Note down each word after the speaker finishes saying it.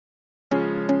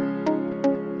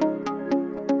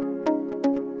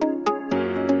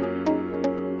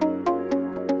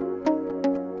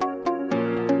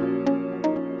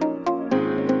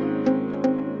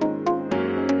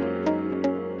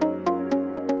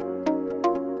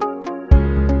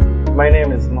My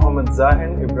name is Mohamed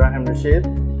Zahin Ibrahim Rashid.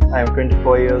 I am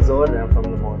 24 years old and I am from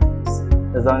the Maldives.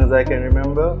 As long as I can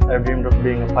remember, I've dreamed of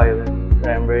being a pilot.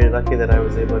 I am very lucky that I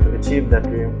was able to achieve that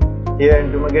dream here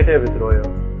in Dumaguete with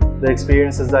Royhle. The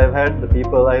experiences I've had, the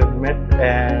people I've met,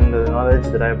 and the knowledge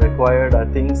that I've acquired are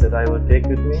things that I will take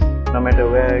with me no matter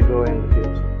where I go in the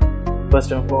future.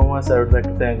 First and foremost, I would like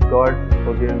to thank God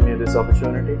for giving me this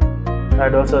opportunity.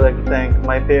 I'd also like to thank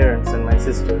my parents and my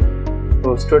sister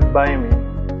who stood by me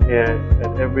here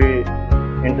at every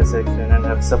intersection and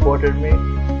have supported me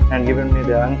and given me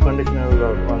their unconditional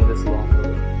love on this long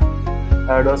road.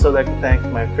 I would also like to thank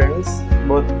my friends,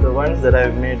 both the ones that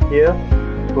I've made here,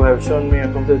 who have shown me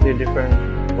a completely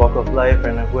different walk of life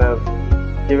and who have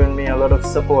given me a lot of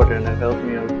support and have helped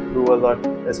me do a lot,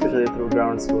 especially through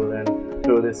ground school and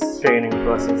through this training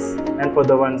process. And for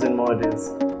the ones in Maldives,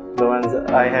 the ones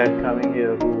I had coming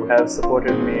here who have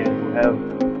supported me and who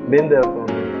have been there for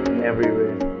me in every way.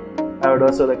 I would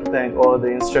also like to thank all the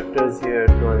instructors here at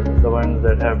Royhle, the ones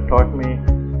that have taught me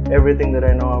everything that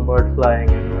I know about flying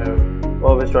and who have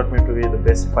always taught me to be the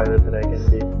best pilot that I can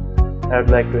be. I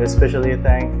would like to especially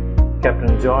thank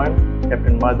Captain John,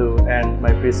 Captain Madhu, and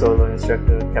my pre-solo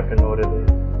instructor, Captain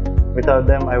Royhle. Without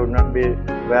them, I would not be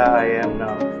where I am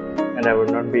now, and I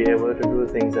would not be able to do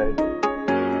things I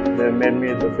do. They made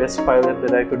me the best pilot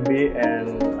that I could be,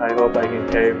 and I hope I can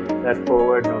carry that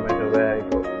forward no matter where I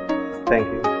go. Thank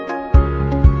you.